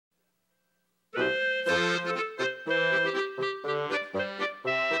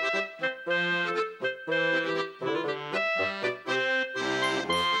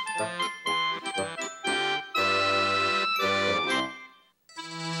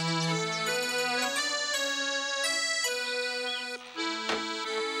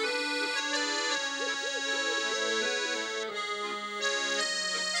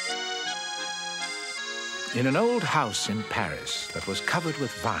In an old house in Paris that was covered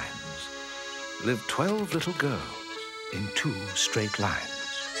with vines lived 12 little girls in 2 straight lines.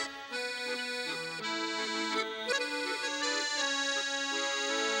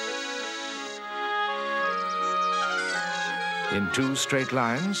 In 2 straight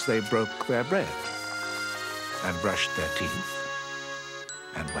lines, they broke their bread and brushed their teeth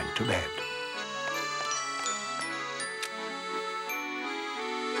and went to bed.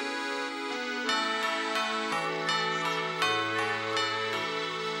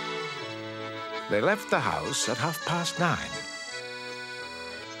 They left the house at 9:30.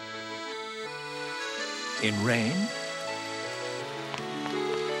 In rain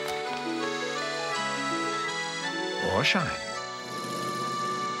or shine.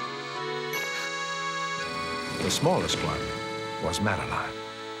 The smallest one was Madeline.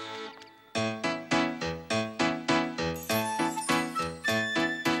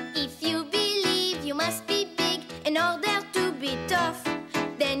 If you believe you must be big in order to be tough,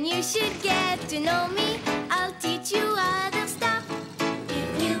 then you should get to know me. I'll teach you other stuff.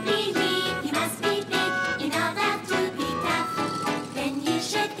 If you believe you must be big in order to be tough, then you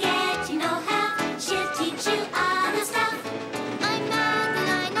should get to know her. She'll teach you other stuff. I'm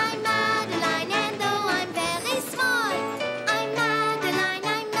Madeline, and though I'm very small, I'm Madeline,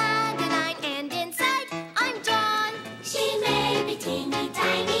 and inside I'm John. She may be teeny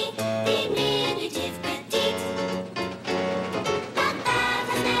tiny, diminutive petite, but that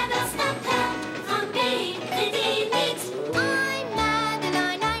has never stopped her from being pretty neat. I'm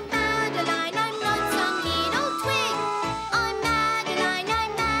Madeline, I'm not some little twig. I'm Madeline,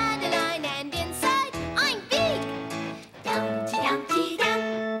 and inside I'm big. Dumpty Dumpty Dum.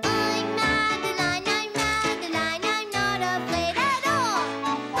 I'm Madeline, I'm not afraid at all.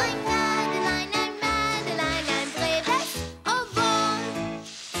 I'm Madeline, I'm bravest of all.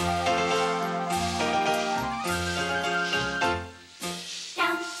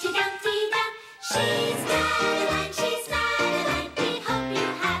 Dumpty Dumpty Dum. She's Madeline, we hope you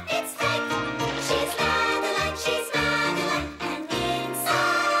have it straight. She's Madeline, and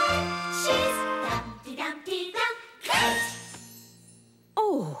inside she's Dumpty Dumpty Dum. Great!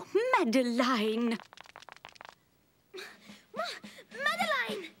 Oh, Madeline!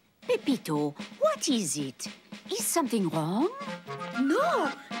 Madeline! Pepito, what is it? Is something wrong? No!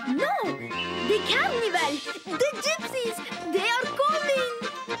 The carnival! The gypsies! They are coming!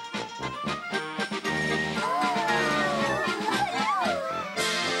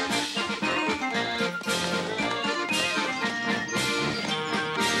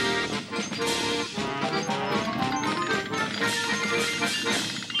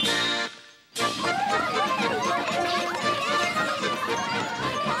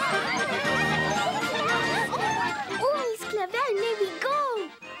 Oh, Miss Clavel, may we go?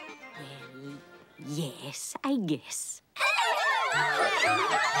 Well, yes, I guess.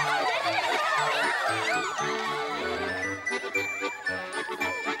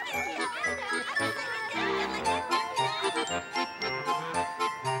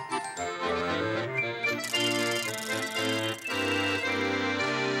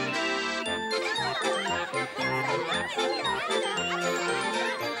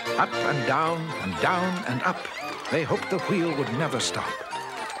 Up and down and down and up. They hoped the wheel would never stop.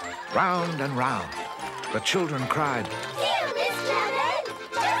 Round and round. The children cried. Here, Miss Clavel!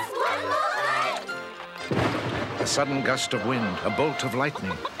 Just one more ride! A sudden gust of wind, a bolt of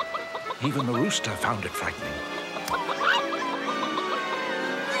lightning. Even the rooster found it frightening.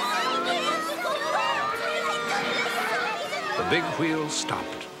 The big wheel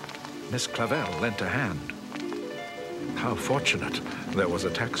stopped. Miss Clavel lent a hand. How fortunate there was a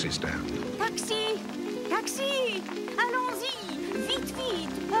taxi stand. Taxi! Taxi! Allons-y! Vite!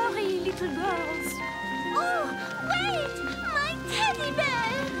 Hurry, little girls! Oh, wait! My teddy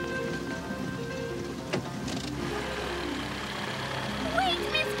bear! Wait,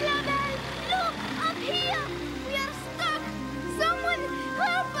 Miss Clavel! Look, up here! We are stuck! Someone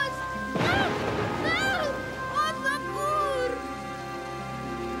help us! Help! Help! Au secours!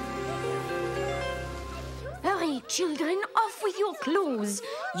 Hurry, children, off with your clothes.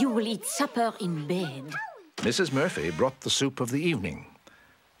 You will eat supper in bed. Mrs. Murphy brought the soup of the evening.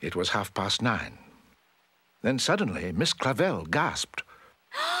 It was 9:30. Then suddenly Miss Clavel gasped.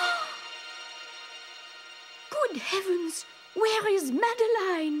 Good heavens! Where is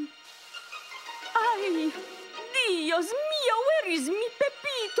Madeline? Ay, Dios mío, where is mi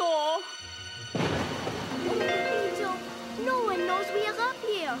Pepito? Pepito, no one knows we are up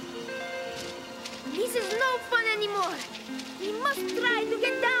here. This is no fun anymore. We must try to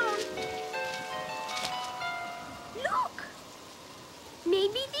get down. Look!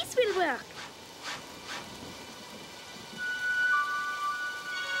 Maybe this will work.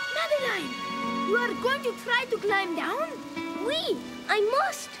 Madeline, you are going to try to climb down? Oui, I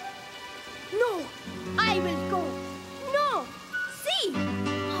must. No, I will go. No, see.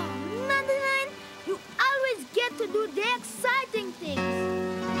 Oh, Madeline, you always get to do the exciting things.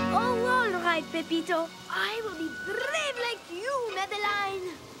 Oh, all right, Pepito. I will be brave like you,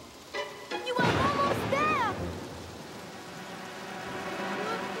 Madeline. You are almost there.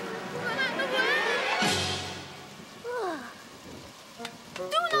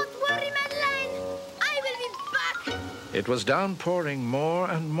 Do not worry, Madeline. I will be back. It was downpouring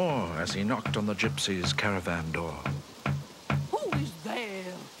more and more as he knocked on the gypsies' caravan door. Who is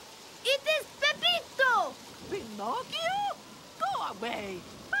there? It is Pepito. Pinocchio? Go away.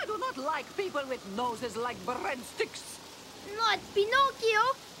 I do not like people with noses like breadsticks. Not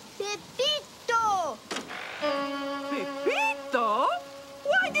Pinocchio, Pepito. Pepito?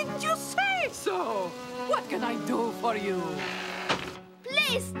 Why didn't you say so? What can I do for you?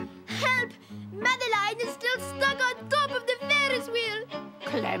 Please, help! Madeline is still stuck on top of the Ferris wheel.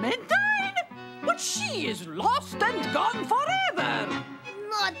 Clementine? But she is lost and gone forever.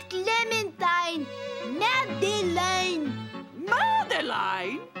 Not Clementine, Madeline.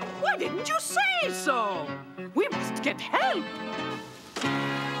 Madeline? Why didn't you say so? We must get help.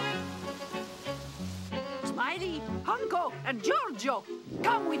 Smiley, Hunko, and Giorgio,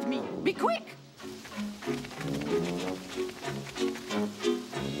 come with me. Be quick.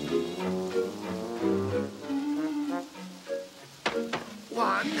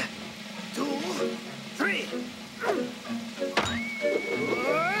 One, two, three.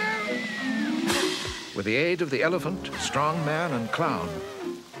 With the aid of the elephant, strong man, and clown,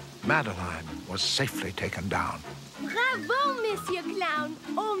 Madeline was safely taken down. Bravo, Monsieur Clown.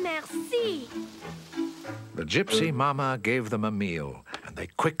 Oh, merci. The Gypsy Mama gave them a meal, and they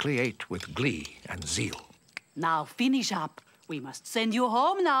quickly ate with glee and zeal. Now finish up. We must send you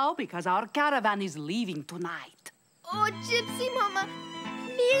home now because our caravan is leaving tonight. Oh, Gypsy Mama,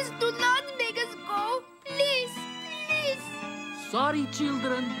 please do not make us go. Please, please. Sorry,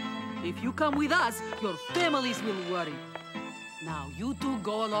 children. If you come with us, your families will worry. Now you two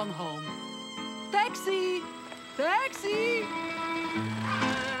go along home. Taxi! Taxi!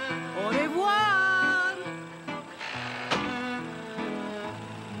 Au revoir!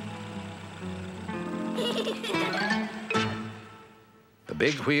 The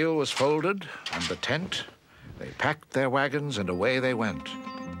big wheel was folded, and the tent. They packed their wagons, and away they went.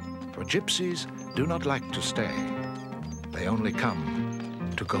 For gypsies do not like to stay. They only come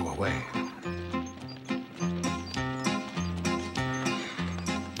to go away.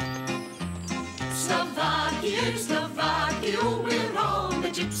 Slovakia, Slovakia, we're on the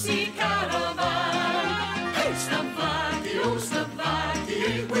gypsy caravan. Hey, Slovakia,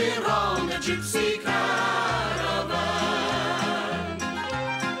 Slovakia, we're on the gypsy caravan.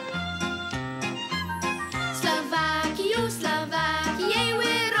 Slovakia, Slovakia,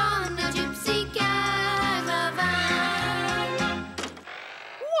 we're on a gypsy caravan.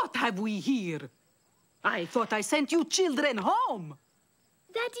 What have we here? I thought I sent you children home.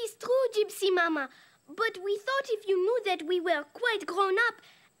 That is true, Gypsy Mama. But we thought if you knew that we were quite grown up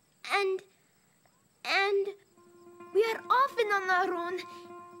and we are often on our own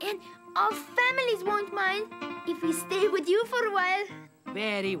and our families won't mind if we stay with you for a while.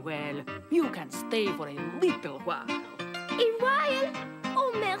 Very well. You can stay for a little while. A while?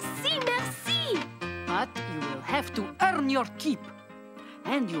 Oh, merci, merci. But you will have to earn your keep.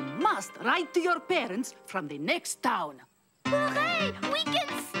 And you must write to your parents from the next town. Hooray! We can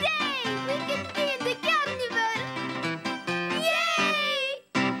stay! We can be in the carnival! Yay!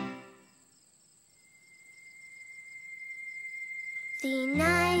 The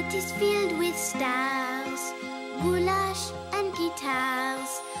night is filled with stars, goulash and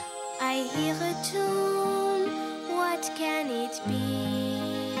guitars. I hear a tune, what can it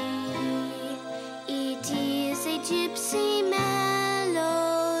be? It is a gypsy melody.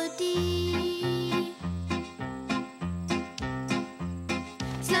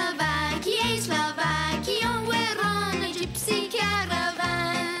 Slovakia, Slovakia, we're on a gypsy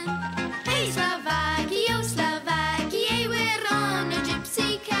caravan. Hey, Slovakia, Slovakia, we're on a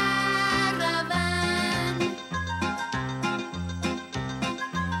gypsy caravan.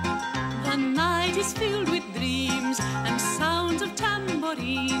 The night is filled with dreams and sounds of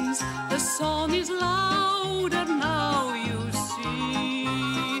tambourines. The song is louder now, you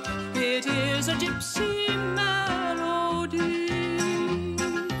see. It is a gypsy melody.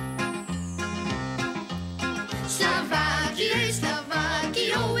 Slovakia,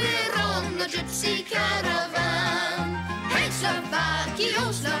 Slovakia, we're on a gypsy caravan. Hey,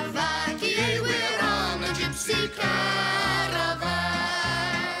 Slovakia, Slovakia, we're on a gypsy caravan.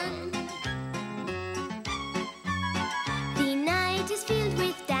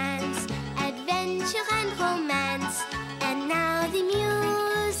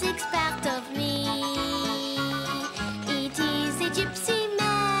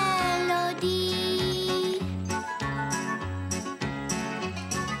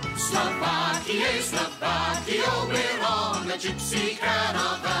 Slovakia, Slovakia, we're on the gypsy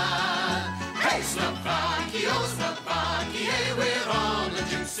caravan. Hey, Slovakia, Slovakia, we're on the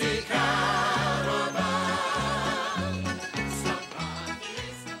gypsy caravan. Slovakia,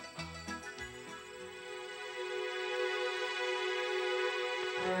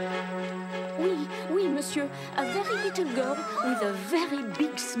 Oui, monsieur. A very little girl with a very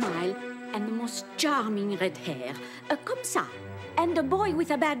big smile and the most charming red hair. Comme ça. And a boy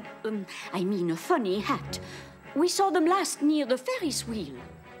with a bad, a funny hat. We saw them last near the Ferris wheel.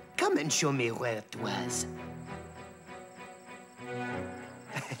 Come and show me where it was.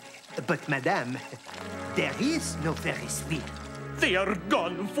 But, madame, there is no Ferris wheel. They are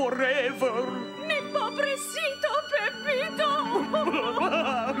gone forever. Mi pobrecito Pepito!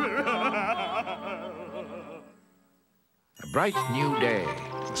 A bright new day.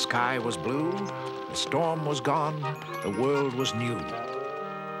 The sky was blue, the storm was gone, the world was new.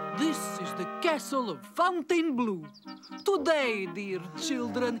 This is the castle of Fontainebleau. Today, dear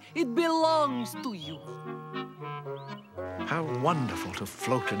children, it belongs to you. How wonderful to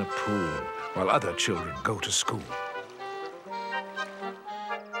float in a pool while other children go to school.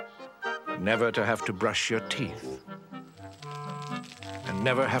 Never to have to brush your teeth. And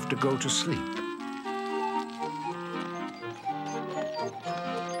never have to go to sleep.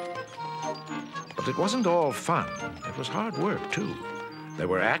 But it wasn't all fun. It was hard work, too. There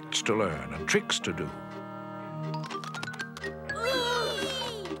were acts to learn and tricks to do.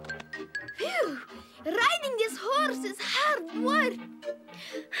 Phew! Riding this horse is hard work.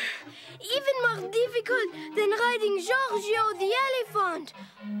 Even more difficult than riding Giorgio the elephant.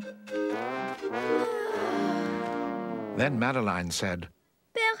 Then Madeline said,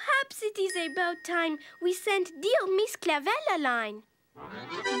 Perhaps it is about time we sent dear Miss Clavel a line.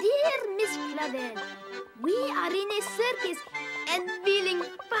 Dear Miss Clavel, we are in a circus and feeling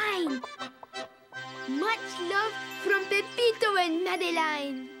fine. Much love from Pepito and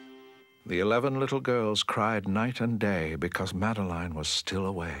Madeline. The 11 little girls cried night and day because Madeline was still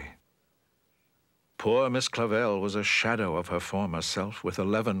away. Poor Miss Clavel was a shadow of her former self with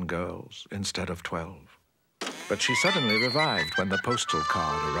 11 girls instead of 12. But she suddenly revived when the postal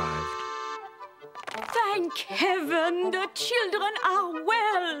card arrived. Thank heaven the children are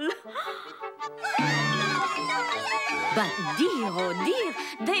well. But dear, oh dear,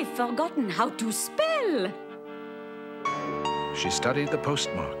 they've forgotten how to spell. She studied the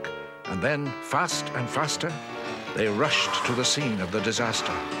postmark, and then, fast and faster, they rushed to the scene of the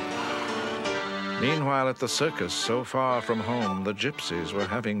disaster. Meanwhile, at the circus, so far from home, the Gypsies were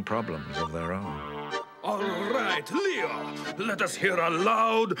having problems of their own. All right, Leo, let us hear a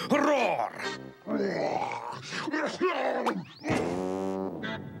loud roar.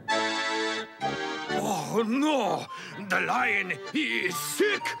 Oh, no! The lion, he is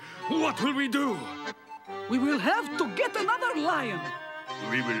sick! What will we do? We will have to get another lion.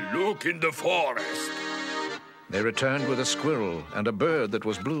 We will look in the forest. They returned with a squirrel and a bird that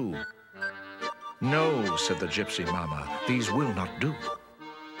was blue. No, said the Gypsy Mama, these will not do.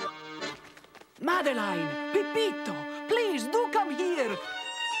 Madeline, Pepito, please do come here.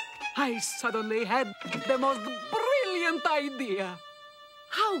 I suddenly had the most brilliant idea.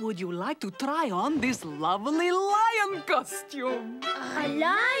 How would you like to try on this lovely lion costume? A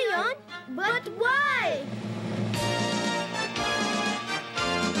lion? But why?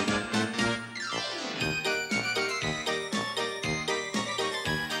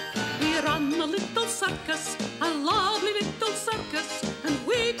 We run a little circus, a lovely little circus, and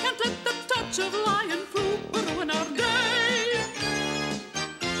we can't let the touch of lion food ruin our day.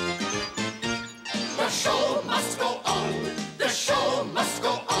 The show must go on. The show must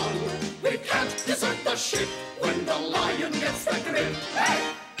go on. We can't desert the ship when the lion gets the grip. Hey!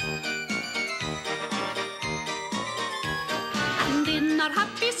 And in our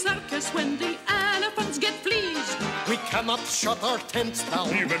happy circus, when the elephants get fleas, We cannot shut our tents down.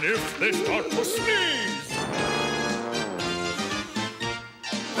 Even if they start to sneeze.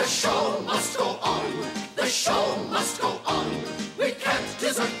 The show must go on. The show must go on. We can't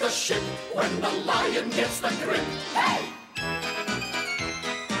desert the ship when the lion gets the grip. Hey!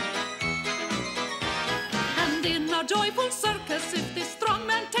 and in our joyful circus, if this strong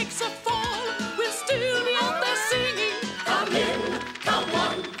man takes a fall, we'll still be out there singing. Come in, come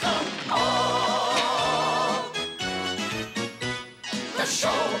one, come all. The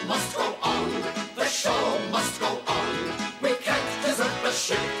show must go on. The show must go on. We can't desert the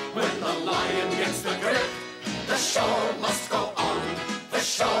ship when the lion gets the grip. The show must go on. The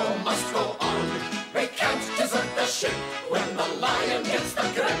show must go on. We can't desert the ship when the lion gets the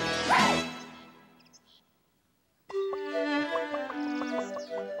grip. Hey!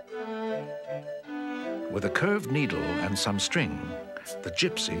 With a curved needle and some string, the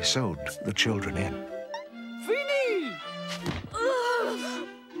gypsy sewed the children in. Fini!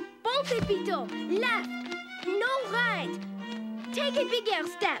 Bon, Pepito, left, no right. Take a bigger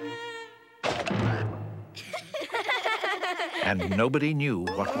step. And nobody knew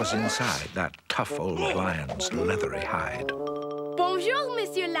what was inside that tough old lion's leathery hide. Bonjour,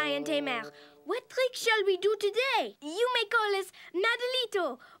 Monsieur Lion Tamer. What trick shall we do today? You may call us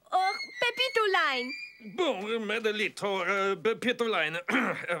Madelito or Pepito Line. Bon, Madelito, Pepito line.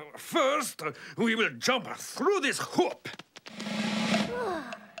 First, we will jump through this hoop.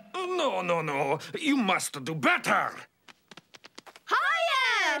 No, no, no. You must do better.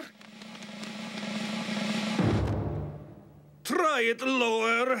 Higher! Try it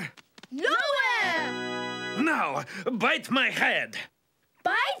lower. Lower! Now, bite my head.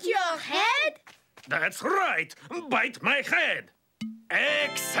 Bite your head? That's right. Bite my head.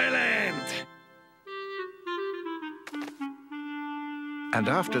 Excellent. And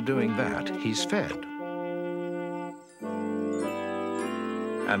after doing that, he's fed.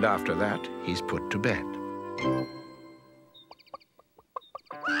 And after that, he's put to bed.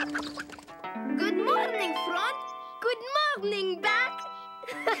 Good morning, front. Good morning, back.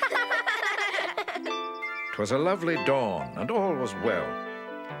 'Twas a lovely dawn, and all was well.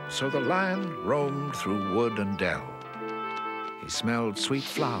 So the lion roamed through wood and dell. He smelled sweet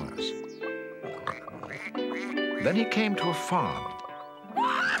flowers. Then he came to a farm.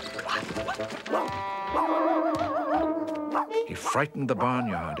 He frightened the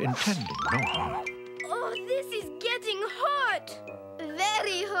barnyard, intending no harm. Oh, this is getting hot.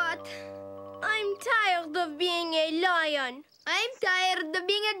 Very hot. I'm tired of being a lion. I'm tired of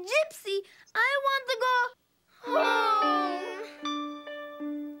being a gypsy. I want to go home.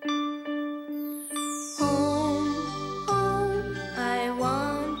 Home, home. I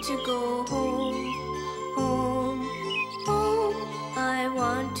want to go home. Home, home. I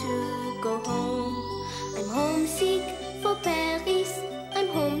want to go home. I'm homesick for Paris. I'm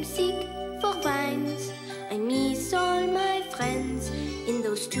homesick for vines. I miss all my friends in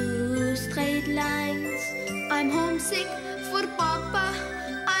those two straight lines. I'm homesick for Papa.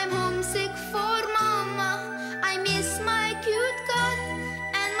 I'm homesick for Mama. I miss my cute cat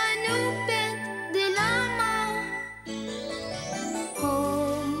and my new pet, the llama.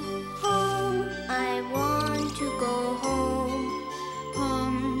 Home, home. I want to go home.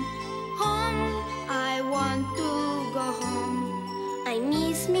 Home, home. I want to go home. I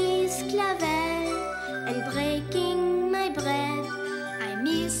miss Miss Clavel and breaking my bread. I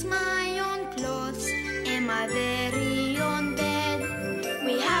miss my own clothes and my very own bed.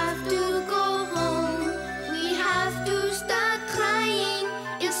 We have to go home. We have to start crying.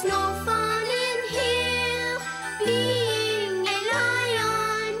 It's no fun in here being a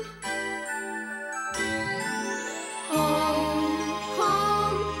lion. Home,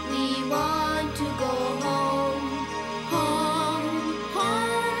 home. We want to go home. Home,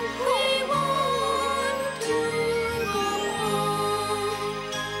 home. We want to go home.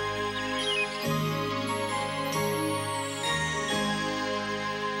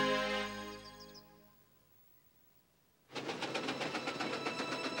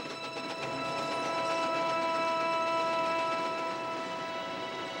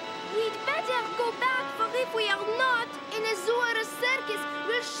 We'd better go back, for if we are not, in a zoo or a circus,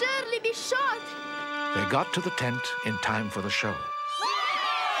 we'll surely be shot. They got to the tent in time for the show.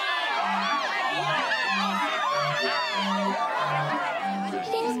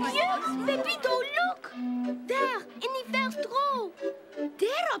 Pepito, look! There, in the first row.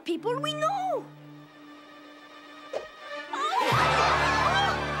 There are people we know. Oh,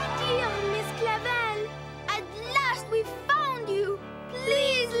 dear Miss Clavel, at last we found you.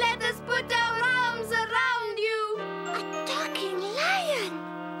 Please let us put our arms around you. A talking lion!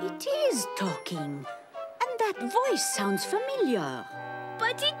 It is talking. And that voice sounds familiar.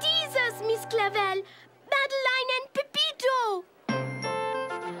 But it is us, Miss Clavel, Madeline and Pepito.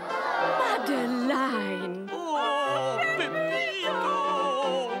 Madeline! Oh, Pepito!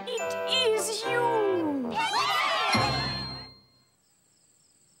 It is you!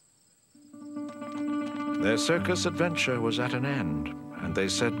 Their circus adventure was at an end, and they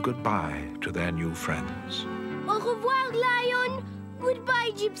said goodbye to their new friends. Au revoir, Lion.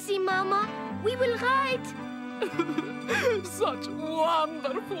 Goodbye, Gypsy Mama. We will ride. Such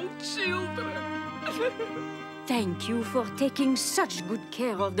wonderful children. Thank you for taking such good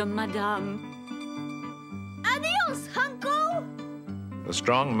care of the madame. Adios, Hunko. The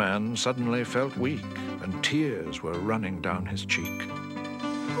strong man suddenly felt weak, and tears were running down his cheek.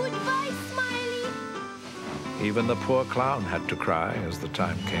 Goodbye, Smiley. Even the poor clown had to cry as the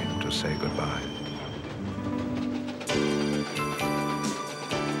time came to say goodbye.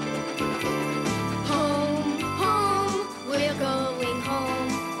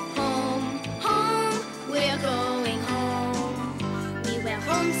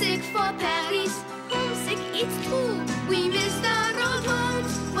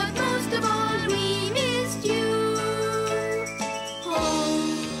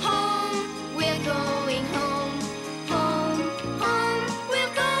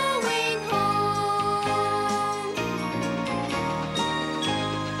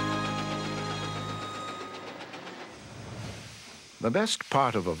 The best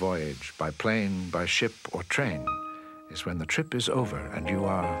part of a voyage by plane, by ship, or train is when the trip is over and you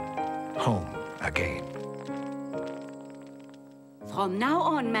are home again. From now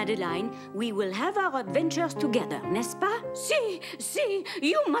on, Madeline, we will have our adventures together, n'est-ce pas? See,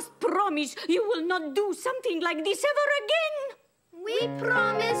 you must promise you will not do something like this ever again. We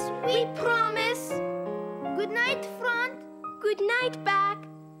promise. Good night, front. Good night, back.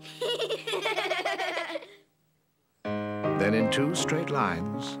 Then in 2 straight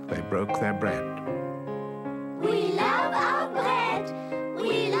lines, they broke their bread. We love our bread.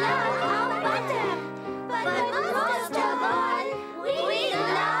 We love our butter. But most of all, we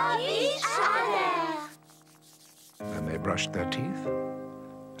love each other. Then they brushed their teeth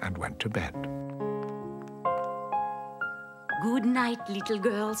and went to bed. Good night, little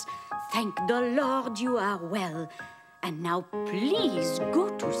girls. Thank the Lord you are well. And now please go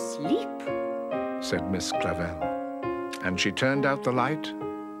to sleep, said Miss Clavel. And she turned out the light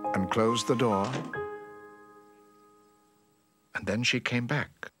and closed the door. And then she came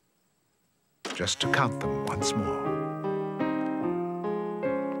back, just to count them once more.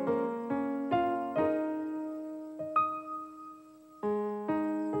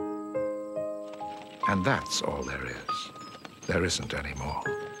 And that's all there is. There isn't any more.